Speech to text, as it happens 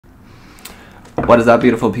What is up,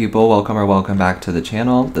 beautiful people? Welcome or welcome back to the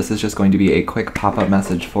channel. This is just going to be a quick pop-up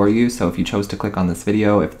message for you. So if you chose to click on this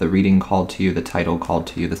video, if the reading called to you, the title called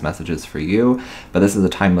to you, this message is for you. But this is a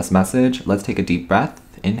timeless message. Let's take a deep breath.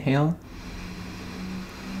 Inhale.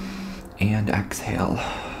 And exhale.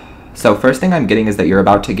 So first thing I'm getting is that you're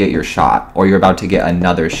about to get your shot, or you're about to get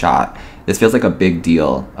another shot. This feels like a big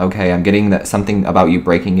deal, okay? I'm getting that something about you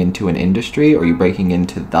breaking into an industry, or you breaking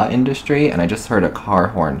into the industry, and I just heard a car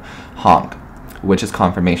horn honk, which is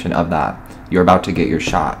confirmation of that. You're about to get your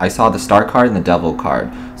shot. I saw the Star card and the Devil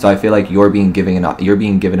card, so I feel like you're being given an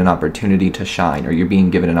opportunity to shine, or you're being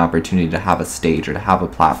given an opportunity to have a stage or to have a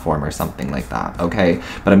platform or something like that, okay?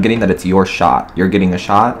 But I'm getting that it's your shot. You're getting a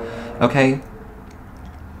shot, okay?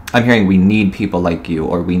 I'm hearing we need people like you,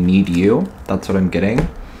 or we need you. That's what I'm getting,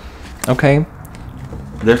 okay?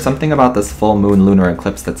 There's something about this full moon lunar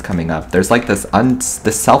eclipse that's coming up. There's like this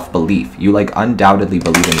self-belief. You like undoubtedly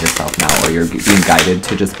believe in yourself now, or you're being guided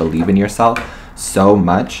to just believe in yourself so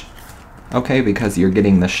much, okay, because you're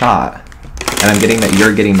getting the shot. And I'm getting that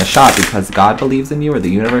you're getting the shot because God believes in you, or the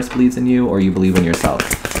universe believes in you, or you believe in yourself.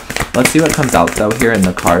 Let's see what comes out though here in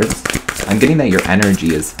the cards. I'm getting that your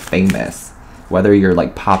energy is famous. Whether you're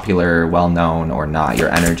like popular, well-known or not, your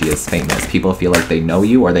energy is famous. People feel like they know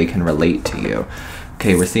you, or they can relate to you.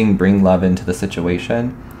 Okay, we're seeing bring love into the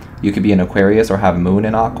situation. You could be an Aquarius or have moon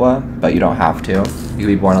in Aqua, but you don't have to. You could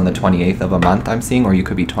be born on the 28th of a month, I'm seeing, or you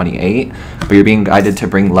could be 28, but you're being guided to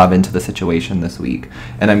bring love into the situation this week.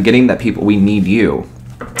 And I'm getting that people, we need you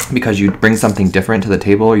because you bring something different to the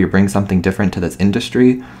table, or you bring something different to this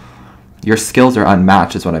industry. Your skills are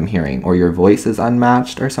unmatched is what I'm hearing, or your voice is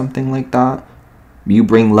unmatched or something like that. You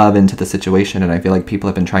bring love into the situation, and I feel like people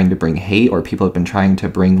have been trying to bring hate, or people have been trying to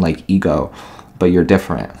bring like ego, but you're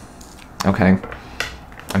different, okay?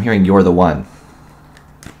 I'm hearing you're the one.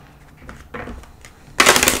 I'm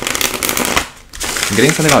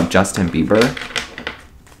getting something about Justin Bieber,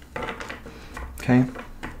 okay?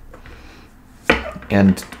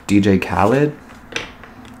 And DJ Khaled.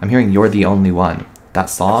 I'm hearing you're the only one. That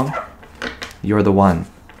song, you're the one,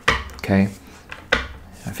 okay?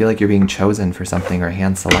 I feel like you're being chosen for something, or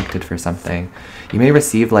hand selected for something. You may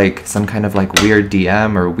receive like some kind of like weird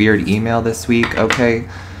DM or weird email this week, okay?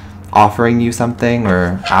 Offering you something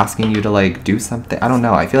or asking you to like do something. I don't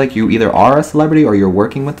know. I feel like you either are a celebrity, or you're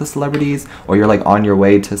working with the celebrities, or you're like on your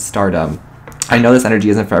way to stardom. I know this energy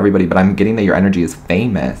isn't for everybody, but I'm getting that your energy is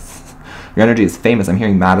famous. Your energy is famous. I'm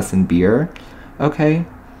hearing Madison Beer, okay?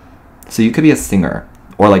 So you could be a singer,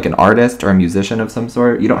 or like an artist or a musician of some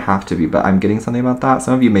sort. You don't have to be, but I'm getting something about that.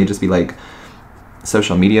 Some of you may just be like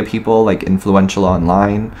social media people, like influential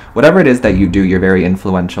online. Whatever it is that you do, you're very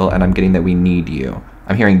influential, and I'm getting that we need you.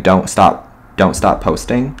 I'm hearing don't stop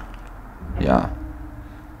posting. Yeah.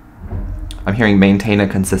 I'm hearing maintain a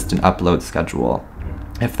consistent upload schedule,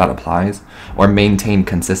 if that applies, or maintain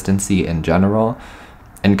consistency in general,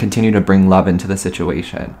 and continue to bring love into the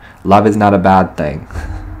situation. Love is not a bad thing.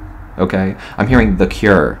 Okay, I'm hearing The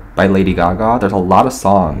Cure by Lady Gaga. There's a lot of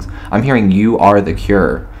songs. I'm hearing you are the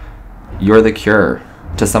cure. You're the cure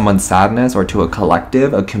to someone's sadness, or to a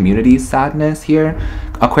collective, a community's sadness here.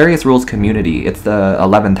 Aquarius rules community. It's the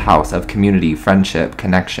 11th house of community, friendship,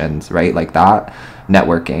 connections, right? Like that,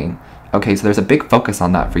 networking. Okay, so there's a big focus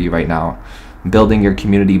on that for you right now. Building your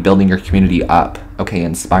community up. Okay,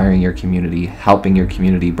 inspiring your community, helping your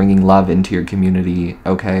community, bringing love into your community,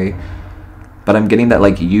 okay? But I'm getting that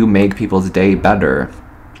like you make people's day better.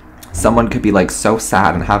 Someone could be like so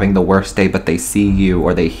sad and having the worst day, but they see you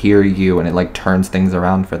or they hear you, and it like turns things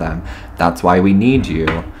around for them. That's why we need you,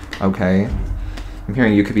 okay? I'm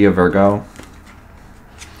hearing you could be a Virgo.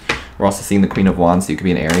 We're also seeing the Queen of Wands, so you could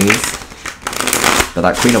be an Aries. But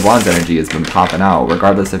that Queen of Wands energy has been popping out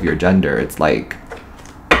regardless of your gender. It's like,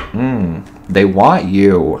 they want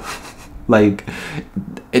you. Like,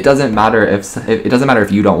 it doesn't matter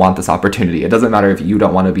if you don't want this opportunity. It doesn't matter if you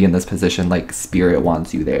don't want to be in this position. Like, spirit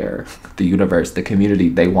wants you there. The universe, the community,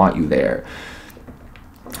 they want you there.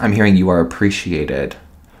 I'm hearing you are appreciated.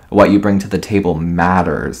 What you bring to the table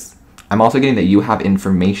matters. I'm also getting that you have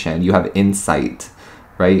information, you have insight,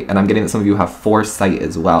 right? And I'm getting that some of you have foresight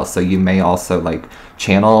as well. So you may also like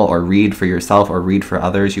channel or read for yourself or read for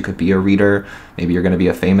others. You could be a reader. Maybe you're going to be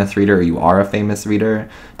a famous reader, or you are a famous reader.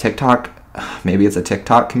 TikTok, maybe it's a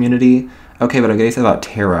TikTok community. Okay, but I'm getting something about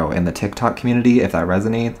tarot in the TikTok community, if that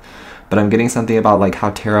resonates. But I'm getting something about like how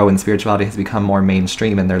tarot and spirituality has become more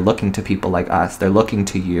mainstream, and they're looking to people like us. They're looking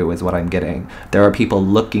to you is what I'm getting. There are people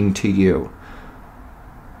looking to you.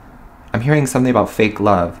 I'm hearing something about fake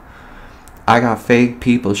love. I got fake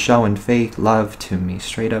people showing fake love to me,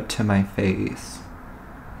 straight up to my face.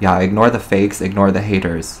 Yeah, ignore the fakes, ignore the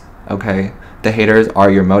haters. Okay? The haters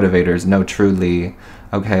are your motivators. No, truly.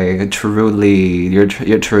 Okay? Truly. You're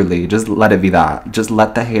truly. Just let it be that. Just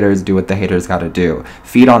let the haters do what the haters gotta do.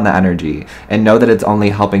 Feed on the energy. And know that it's only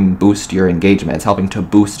helping boost your engagement. It's helping to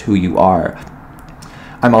boost who you are.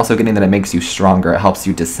 I'm also getting that it makes you stronger. It helps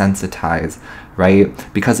you desensitize, right?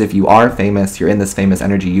 Because if you are famous, you're in this famous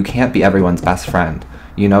energy, you can't be everyone's best friend.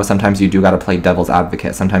 You know, sometimes you do got to play devil's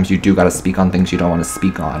advocate. Sometimes you do got to speak on things you don't want to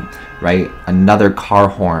speak on, right? Another car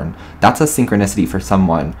horn. That's a synchronicity for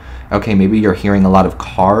someone. Okay, maybe you're hearing a lot of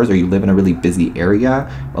cars, or you live in a really busy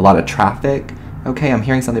area, a lot of traffic. Okay, I'm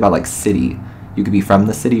hearing something about like city. You could be from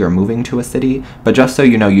the city or moving to a city, but just so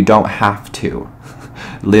you know, you don't have to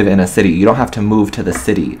live in a city. You don't have to move to the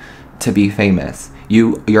city to be famous.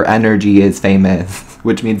 Your energy is famous,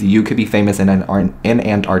 which means you could be famous in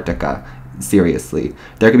Antarctica. Seriously.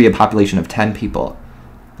 There could be a population of 10 people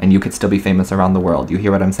and you could still be famous around the world. You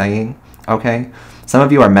hear what I'm saying? Okay? Some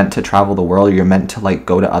of you are meant to travel the world. You're meant to like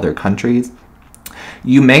go to other countries.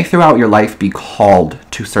 You may throughout your life be called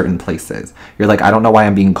to certain places. You're like, I don't know why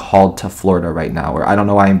I'm being called to Florida right now, or I don't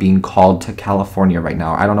know why I'm being called to California right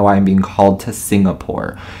now. I don't know why I'm being called to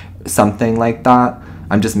Singapore. Something like that.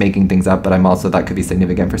 I'm just making things up, but I'm also, that could be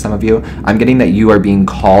significant for some of you. I'm getting that you are being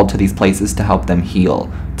called to these places to help them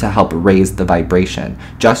heal, to help raise the vibration.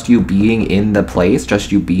 Just you being in the place,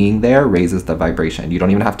 just you being there raises the vibration. You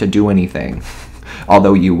don't even have to do anything,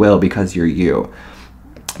 although you will because you're you.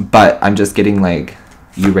 But I'm just getting like,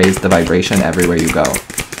 you raise the vibration everywhere you go.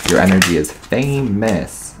 Your energy is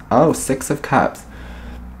famous. Oh, 6 of Cups.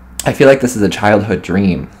 I feel like this is a childhood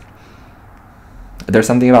dream. There's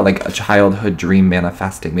something about like a childhood dream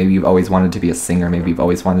manifesting. Maybe you've always wanted to be a singer. Maybe you've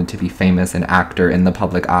always wanted to be famous, an actor in the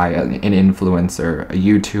public eye, an influencer, a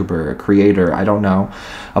YouTuber, a creator. I don't know.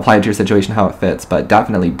 Apply it to your situation how it fits, but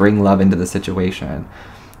definitely bring love into the situation.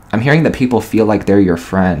 I'm hearing that people feel like they're your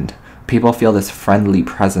friend. People feel this friendly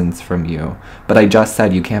presence from you. But I just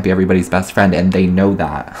said you can't be everybody's best friend, and they know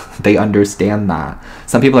that. They understand that.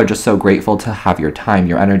 Some people are just so grateful to have your time,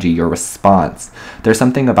 your energy, your response. There's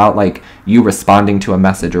something about like you responding to a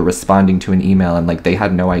message or responding to an email, and like they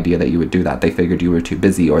had no idea that you would do that. They figured you were too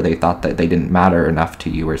busy, or they thought that they didn't matter enough to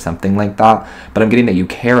you or something like that. But I'm getting that you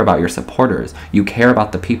care about your supporters. You care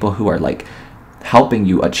about the people who are like helping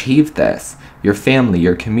you achieve this. Your family,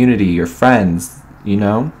 your community, your friends, you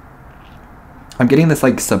know? I'm getting this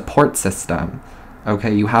like support system.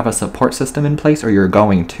 Okay, you have a support system in place, or you're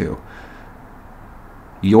going to.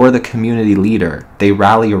 You're the community leader. They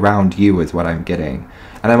rally around you is what I'm getting.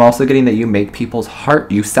 And I'm also getting that you make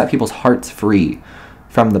you set people's hearts free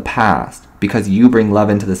from the past because you bring love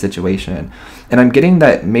into the situation. And I'm getting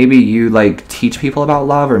that maybe you like teach people about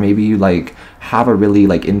love, or maybe you like have a really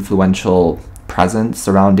like influential presence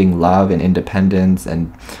surrounding love and independence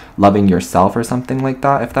and loving yourself or something like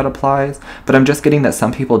that, if that applies. But I'm just getting that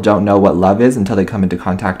some people don't know what love is until they come into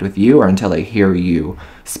contact with you, or until they hear you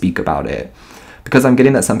speak about it. Because I'm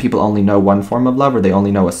getting that some people only know one form of love, or they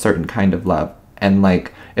only know a certain kind of love. And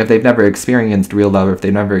like, if they've never experienced real love, or if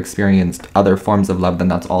they've never experienced other forms of love, then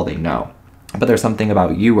that's all they know. But there's something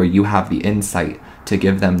about you where you have the insight to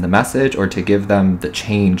give them the message, or to give them the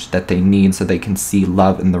change that they need so they can see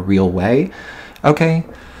love in the real way. Okay?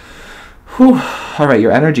 Whew. All right,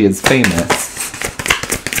 your energy is famous.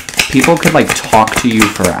 People could like talk to you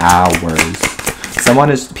for hours.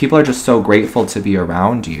 People are just so grateful to be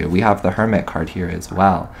around you. We have the Hermit card here as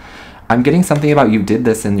well. I'm getting something about you did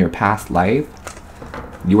this in your past life.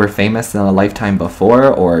 You were famous in a lifetime before,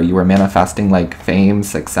 or you were manifesting like fame,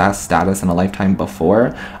 success, status in a lifetime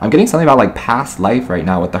before. I'm getting something about like past life right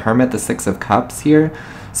now with the Hermit, the 6 of Cups here.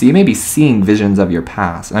 So you may be seeing visions of your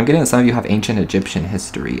past. And I'm getting that some of you have ancient Egyptian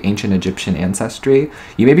history, ancient Egyptian ancestry.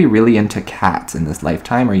 You may be really into cats in this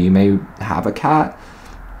lifetime, or you may have a cat.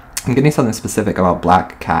 I'm getting something specific about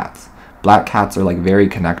black cats. Black cats are like very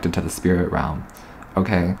connected to the spirit realm.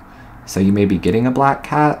 Okay? So you may be getting a black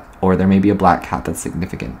cat, or there may be a black cat that's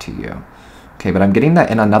significant to you. Okay, but I'm getting that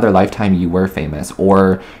in another lifetime you were famous,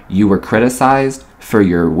 or you were criticized for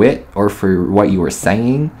your wit or for what you were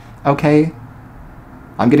saying. Okay?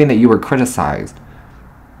 I'm getting that you were criticized.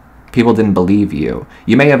 People didn't believe you.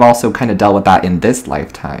 You may have also kind of dealt with that in this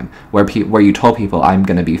lifetime, where you told people, I'm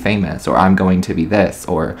going to be famous, or I'm going to be this,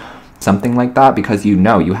 or something like that, because you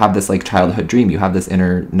know, you have this like childhood dream. You have this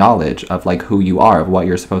inner knowledge of like who you are, of what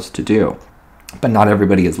you're supposed to do. But not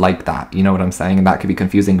everybody is like that. You know what I'm saying? And that could be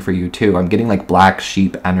confusing for you too. I'm getting like black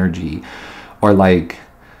sheep energy, or like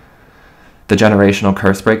the generational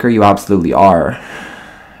curse breaker. You absolutely are.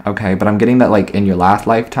 Okay, but I'm getting that like in your last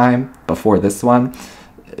lifetime, before this one,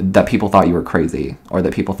 that people thought you were crazy, or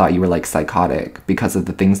that people thought you were like psychotic because of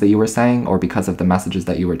the things that you were saying or because of the messages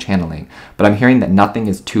that you were channeling. But I'm hearing that nothing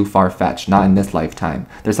is too far-fetched, not in this lifetime.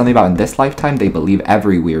 There's something about in this lifetime, they believe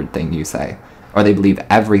every weird thing you say, or they believe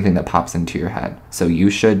everything that pops into your head. So you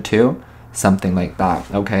should too, something like that,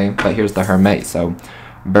 okay? But here's the Hermit, so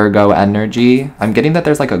Virgo energy. I'm getting that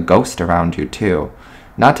there's like a ghost around you too.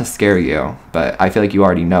 Not to scare you, but I feel like you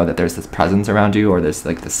already know that there's this presence around you, or there's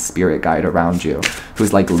like this spirit guide around you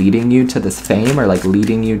who's like leading you to this fame, or like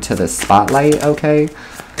leading you to this spotlight, okay?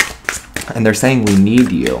 And they're saying, we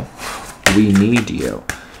need you. We need you.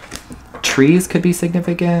 Trees could be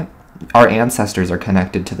significant. Our ancestors are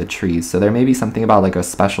connected to the trees, so there may be something about like a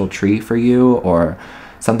special tree for you, or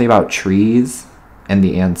something about trees and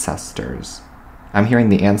the ancestors. I'm hearing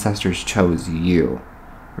the ancestors chose you,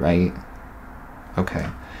 right? Okay.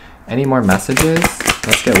 Any more messages?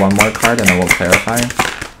 Let's get one more card and then we'll clarify.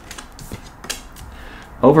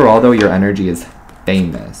 Overall, though, your energy is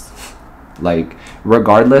famous. Like,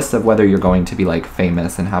 regardless of whether you're going to be like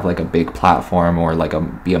famous and have like a big platform, or like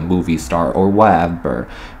be a movie star or whatever,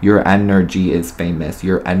 your energy is famous.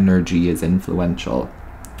 Your energy is influential,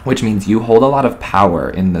 which means you hold a lot of power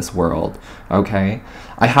in this world, okay?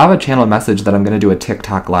 I have a channel message that I'm going to do a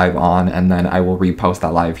TikTok live on, and then I will repost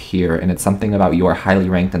that live here, and it's something about you are highly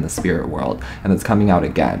ranked in the spirit world, and it's coming out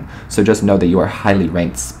again. So just know that you are highly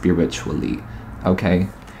ranked spiritually, okay?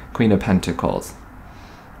 Queen of Pentacles.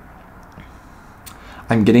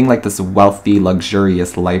 I'm getting like this wealthy,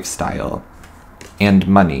 luxurious lifestyle and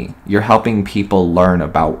money. You're helping people learn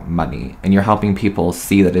about money, and you're helping people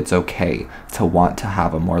see that it's okay to want to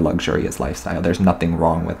have a more luxurious lifestyle. There's nothing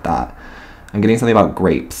wrong with that. I'm getting something about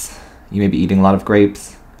grapes. You may be eating a lot of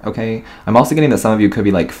grapes, okay? I'm also getting that some of you could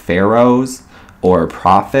be like pharaohs or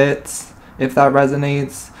prophets, if that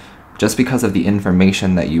resonates. Just because of the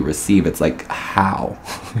information that you receive, it's like, how?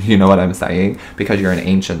 You know what I'm saying? Because you're an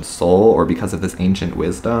ancient soul, or because of this ancient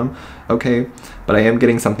wisdom, okay? But I am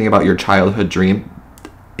getting something about your childhood dream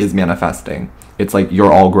is manifesting. It's like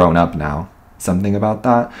you're all grown up now. Something about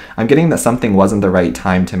that. I'm getting that something wasn't the right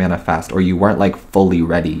time to manifest, or you weren't like fully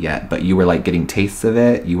ready yet, but you were like getting tastes of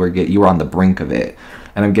it. You were on the brink of it.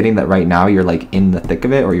 And I'm getting that right now you're like in the thick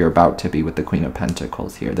of it, or you're about to be with the Queen of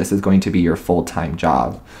Pentacles here. This is going to be your full-time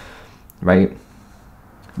job, right?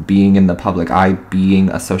 Being in the public eye, being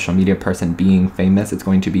a social media person, being famous, it's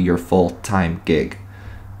going to be your full-time gig,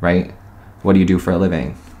 right? What do you do for a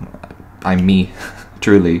living? I'm me,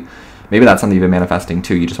 truly. Maybe that's something you've been manifesting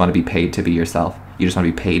too. You just want to be paid to be yourself. You just want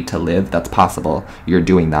to be paid to live. That's possible. You're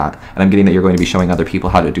doing that. And I'm getting that you're going to be showing other people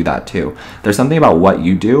how to do that too. There's something about what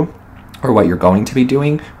you do, or what you're going to be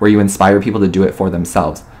doing, where you inspire people to do it for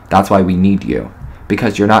themselves. That's why we need you,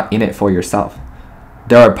 because you're not in it for yourself.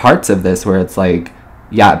 There are parts of this where it's like,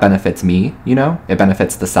 yeah, it benefits me, you know, it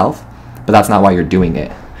benefits the self, but that's not why you're doing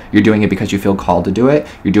it. You're doing it because you feel called to do it.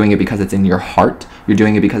 You're doing it because it's in your heart. You're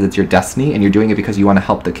doing it because it's your destiny, and you're doing it because you want to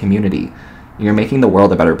help the community. You're making the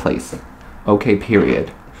world a better place. Okay,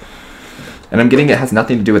 period. And I'm getting it has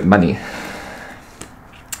nothing to do with money.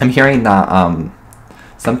 I'm hearing that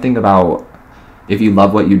something about if you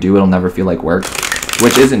love what you do, it'll never feel like work,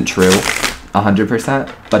 which isn't true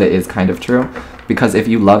 100%, but it is kind of true. Because if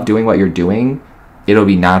you love doing what you're doing, it'll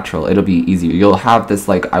be natural. It'll be easier. You'll have this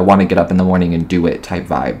like, I want to get up in the morning and do it type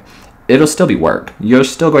vibe. It'll still be work. You're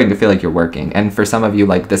still going to feel like you're working. And for some of you,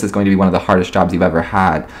 like, this is going to be one of the hardest jobs you've ever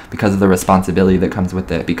had, because of the responsibility that comes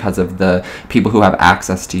with it, because of the people who have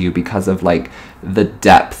access to you, because of like the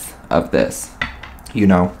depth of this, you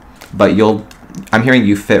know. But I'm hearing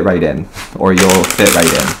you fit right in, or you'll fit right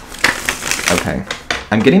in. Okay.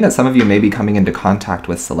 I'm getting that some of you may be coming into contact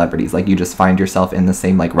with celebrities. Like, you just find yourself in the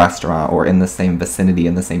same like restaurant, or in the same vicinity,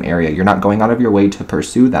 in the same area. You're not going out of your way to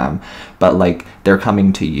pursue them, but like they're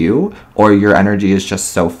coming to you, or your energy is just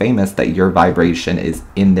so famous that your vibration is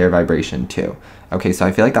in their vibration too. Okay, so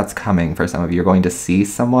I feel like that's coming for some of you. You're going to see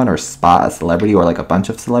someone or spot a celebrity, or like a bunch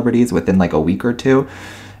of celebrities within like a week or two.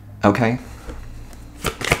 Okay.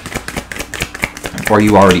 Or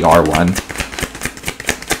you already are one.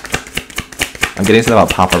 I'm getting something about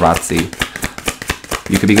paparazzi.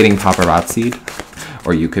 You could be getting paparazzi'd,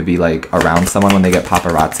 or you could be like around someone when they get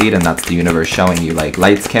paparazzi'd, and that's the universe showing you like,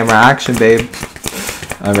 lights, camera, action, babe.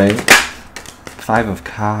 All right. 5 of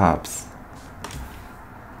Cups.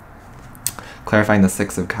 Clarifying the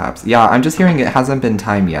 6 of Cups. Yeah, I'm just hearing it hasn't been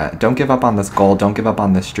time yet. Don't give up on this goal. Don't give up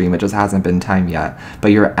on this dream. It just hasn't been time yet.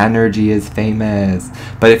 But your energy is famous.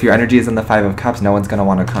 But if your energy is in the 5 of Cups, no one's going to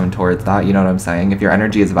want to come towards that. You know what I'm saying? If your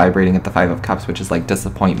energy is vibrating at the 5 of Cups, which is like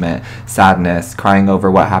disappointment, sadness, crying over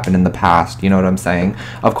what happened in the past, you know what I'm saying?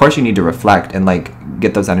 Of course you need to reflect and like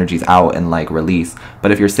get those energies out and like release.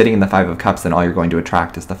 But if you're sitting in the Five of Cups, then all you're going to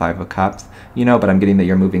attract is the Five of Cups, you know. But I'm getting that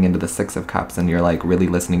you're moving into the Six of Cups, and you're like really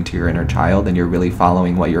listening to your inner child, and you're really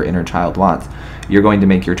following what your inner child wants. You're going to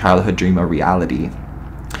make your childhood dream a reality.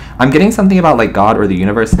 I'm getting something about like God or the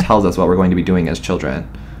universe tells us what we're going to be doing as children.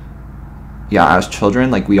 Yeah, as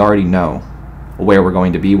children, like we already know where we're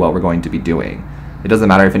going to be, what we're going to be doing. It doesn't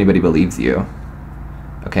matter if anybody believes you.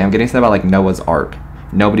 Okay, I'm getting something about like Noah's Ark.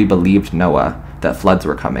 Nobody believed Noah that floods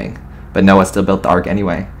were coming, but Noah still built the ark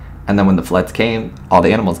anyway. And then when the floods came, all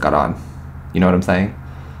the animals got on. You know what I'm saying?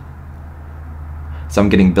 So I'm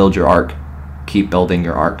getting build your ark. Keep building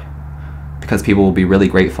your ark. Because people will be really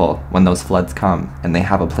grateful when those floods come and they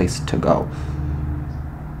have a place to go.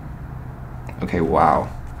 Okay, wow.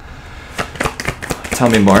 Tell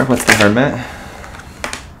me more. What's the Hermit?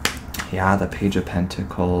 Yeah, the Page of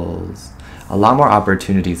Pentacles. A lot more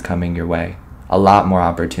opportunities coming your way. A lot more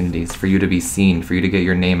opportunities for you to be seen, for you to get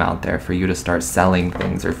your name out there, for you to start selling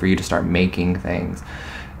things, or for you to start making things.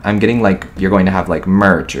 I'm getting like you're going to have like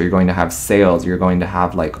merch, or you're going to have sales, you're going to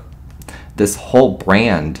have like this whole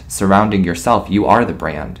brand surrounding yourself. You are the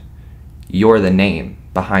brand. You're the name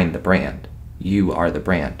behind the brand. You are the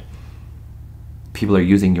brand. People are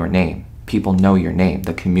using your name. People know your name.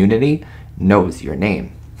 The community knows your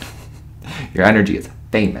name. Your energy is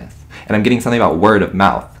famous. And I'm getting something about word of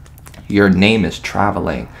mouth. Your name is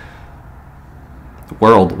traveling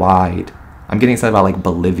worldwide. I'm getting something about like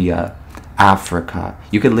Bolivia, Africa.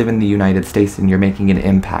 You could live in the United States and you're making an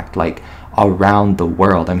impact like around the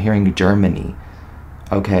world. I'm hearing Germany,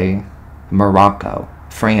 okay, Morocco,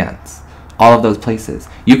 France, all of those places.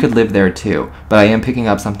 You could live there too, but I am picking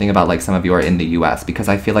up something about like some of you are in the US, because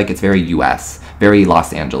I feel like it's very US, very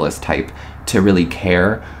Los Angeles type to really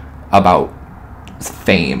care about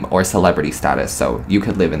fame or celebrity status. So you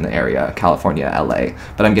could live in the area, California, LA,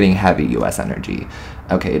 but I'm getting heavy US energy.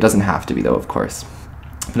 Okay, it doesn't have to be though, of course,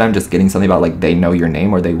 but I'm just getting something about like they know your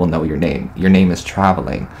name, or they will know your name. Your name is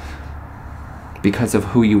traveling because of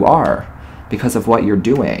who you are, because of what you're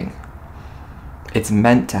doing. It's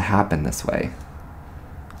meant to happen this way,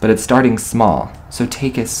 but it's starting small, so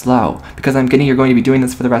take it slow, because I'm getting you're going to be doing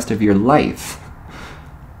this for the rest of your life,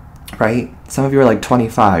 right? Some of you are like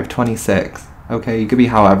 25, 26. Okay, you could be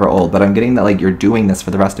however old, but I'm getting that like you're doing this for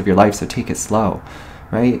the rest of your life, so take it slow,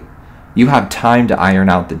 right? You have time to iron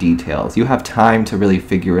out the details. You have time to really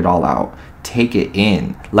figure it all out. Take it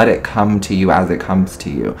in. Let it come to you as it comes to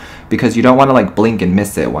you, because you don't want to like blink and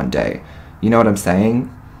miss it one day. You know what I'm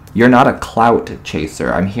saying? You're not a clout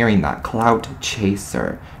chaser. I'm hearing that. Clout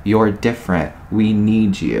chaser. You're different. We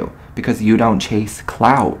need you, because you don't chase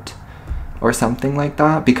clout or something like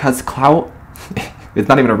that, because clout... It's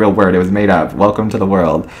not even a real word. It was made up. Welcome to the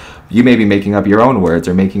world. You may be making up your own words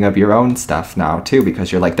or making up your own stuff now too,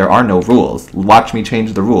 because you're like, there are no rules. Watch me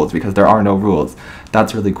change the rules, because there are no rules.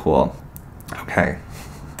 That's really cool. Okay.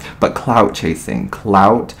 But clout chasing,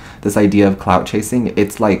 this idea of clout chasing,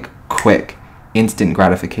 it's like quick, instant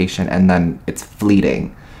gratification, and then it's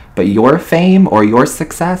fleeting. But your fame or your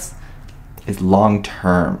success is long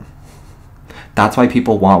term. That's why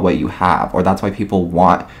people want what you have, or that's why people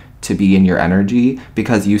want to be in your energy,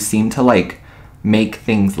 because you seem to like make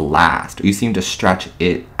things last, or you seem to stretch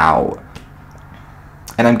it out.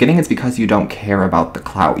 And I'm getting it's because you don't care about the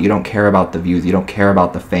clout, you don't care about the views, you don't care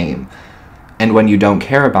about the fame. And when you don't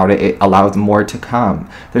care about it, it allows more to come.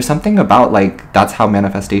 There's something about like, that's how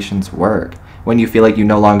manifestations work. When you feel like you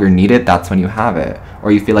no longer need it, that's when you have it.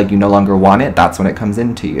 Or you feel like you no longer want it, that's when it comes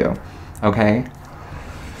into you. Okay?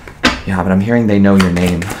 Yeah, but I'm hearing they know your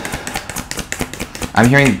name. I'm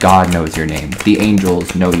hearing God knows your name. The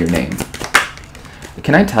angels know your name.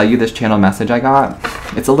 Can I tell you this channel message I got?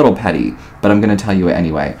 It's a little petty, but I'm going to tell you it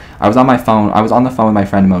anyway. I was on the phone with my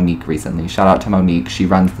friend Monique recently. Shout out to Monique. She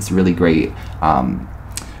runs this really great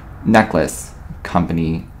necklace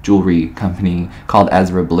company, jewelry company called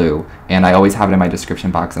Ezra Blue. And I always have it in my description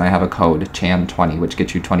box, and I have a code, CHAM20, which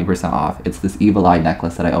gets you 20% off. It's this evil eye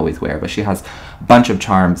necklace that I always wear, but she has a bunch of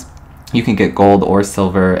charms. You can get gold or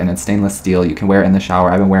silver, and it's stainless steel. You can wear it in the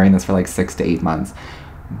shower. I've been wearing this for like 6 to 8 months.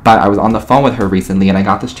 But I was on the phone with her recently, and I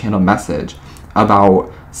got this channel message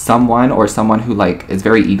about someone who like is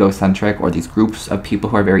very egocentric, or these groups of people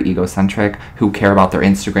who are very egocentric, who care about their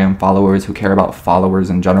Instagram followers, who care about followers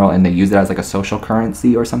in general, and they use it as like a social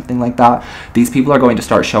currency or something like that. These people are going to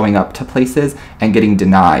start showing up to places and getting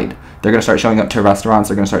denied. They're going to start showing up to restaurants,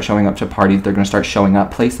 they're going to start showing up to parties, they're going to start showing up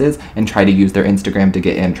places and try to use their Instagram to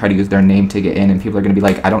get in, try to use their name to get in, and people are going to be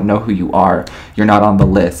like, I don't know who you are, you're not on the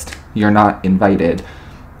list, you're not invited,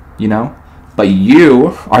 you know? But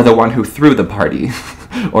you are the one who threw the party,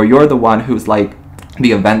 or you're the one who's like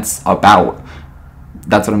the event's about.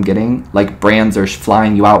 That's what I'm getting. Like brands are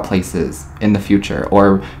flying you out places in the future,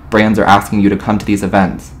 or brands are asking you to come to these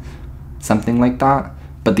events, something like that.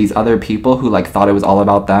 But these other people who like thought it was all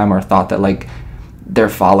about them, or thought that like their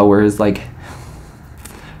followers like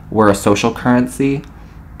were a social currency,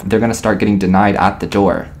 they're gonna start getting denied at the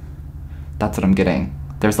door. That's what I'm getting.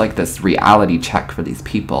 There's like this reality check for these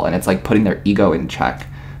people, and it's like putting their ego in check.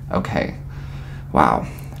 Okay, wow.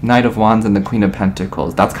 Knight of Wands and the Queen of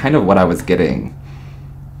Pentacles. That's kind of what I was getting.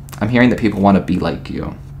 I'm hearing that people want to be like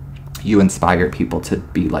you. You inspire people to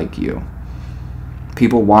be like you.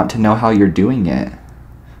 People want to know how you're doing it.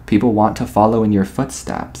 People want to follow in your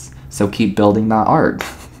footsteps. So keep building that art,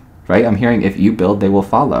 right? I'm hearing if you build, they will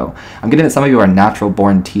follow. I'm getting that some of you are a natural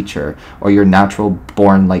born teacher, or you're natural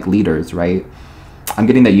born like leaders, right? I'm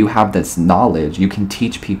getting that you have this knowledge. You can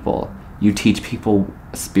teach people. You teach people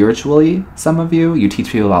spiritually, some of you. You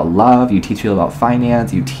teach people about love. You teach people about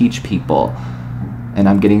finance. You teach people. And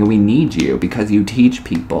I'm getting we need you because you teach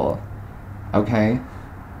people. Okay?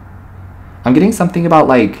 I'm getting something about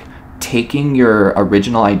like taking your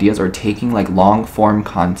original ideas, or taking like long form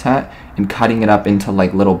content and cutting it up into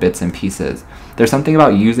like little bits and pieces. There's something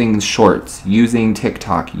about using shorts, using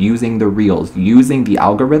TikTok, using the reels, using the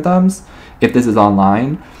algorithms, if this is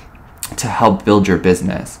online, to help build your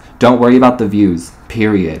business. Don't worry about the views,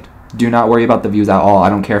 period. Do not worry about the views at all. I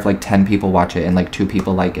don't care if like 10 people watch it and like 2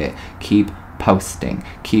 people like it. Keep posting.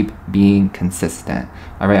 Keep being consistent.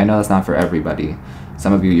 All right, I know that's not for everybody.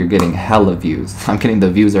 Some of you, you're getting hella views. I'm getting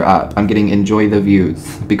the views are up. I'm getting enjoy the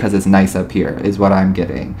views because it's nice up here is what I'm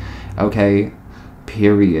getting. Okay,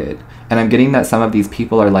 period. And I'm getting that some of these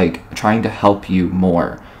people are like trying to help you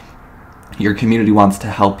more. Your community wants to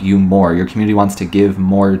help you more. Your community wants to give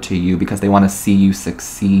more to you because they want to see you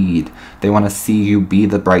succeed. They want to see you be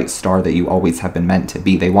the bright star that you always have been meant to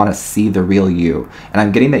be. They want to see the real you. And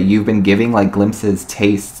I'm getting that you've been giving like glimpses,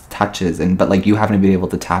 tastes, touches, but like you haven't been able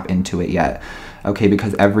to tap into it yet. Okay,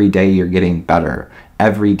 because every day you're getting better.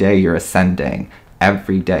 Every day you're ascending.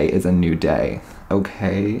 Every day is a new day.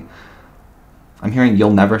 Okay? I'm hearing you'll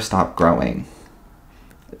never stop growing.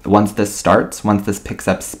 Once this starts, once this picks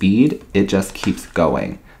up speed, it just keeps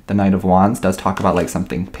going. The Knight of Wands does talk about like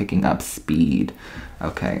something picking up speed.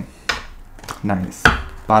 Okay, nice.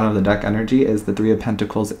 Bottom of the deck energy is the Three of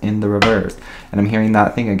Pentacles in the reverse. And I'm hearing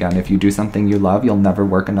that thing again. If you do something you love, you'll never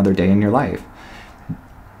work another day in your life.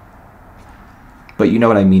 But you know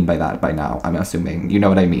what I mean by that by now, I'm assuming. You know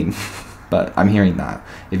what I mean. But I'm hearing that.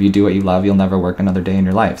 If you do what you love, you'll never work another day in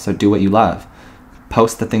your life. So do what you love.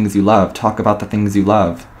 Post the things you love. Talk about the things you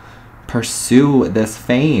love. Pursue this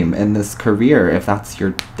fame and this career if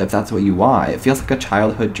that's what you want. It feels like a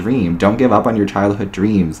childhood dream. Don't give up on your childhood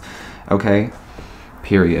dreams. Okay?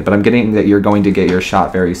 Period. But I'm getting that you're going to get your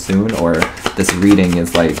shot very soon, or this reading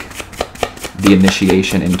is like the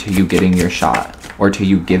initiation into you getting your shot, or to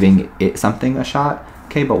you giving it something a shot.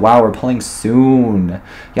 Okay, but wow, we're pulling soon.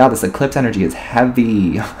 Yeah, this eclipse energy is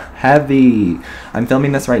heavy. Heavy. I'm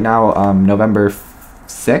filming this right now, November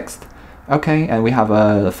 6th. Okay, and we have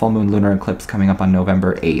a full moon lunar eclipse coming up on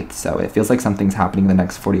November 8th. So it feels like something's happening in the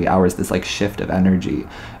next 48 hours, this like shift of energy.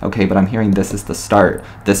 Okay, but I'm hearing this is the start.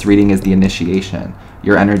 This reading is the initiation.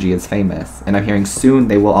 Your energy is famous. And I'm hearing soon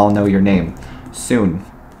they will all know your name. Soon.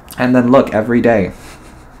 And then look, every day.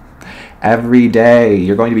 Every day.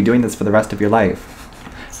 You're going to be doing this for the rest of your life.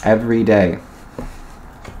 Every day.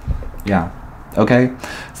 Yeah. Okay,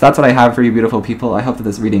 so that's what I have for you, beautiful people. I hope that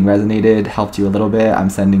this reading resonated, helped you a little bit. I'm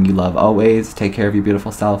sending you love always. Take care of your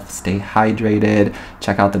beautiful self. Stay hydrated.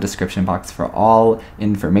 Check out the description box for all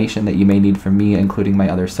information that you may need from me, including my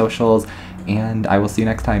other socials. And I will see you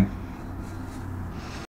next time.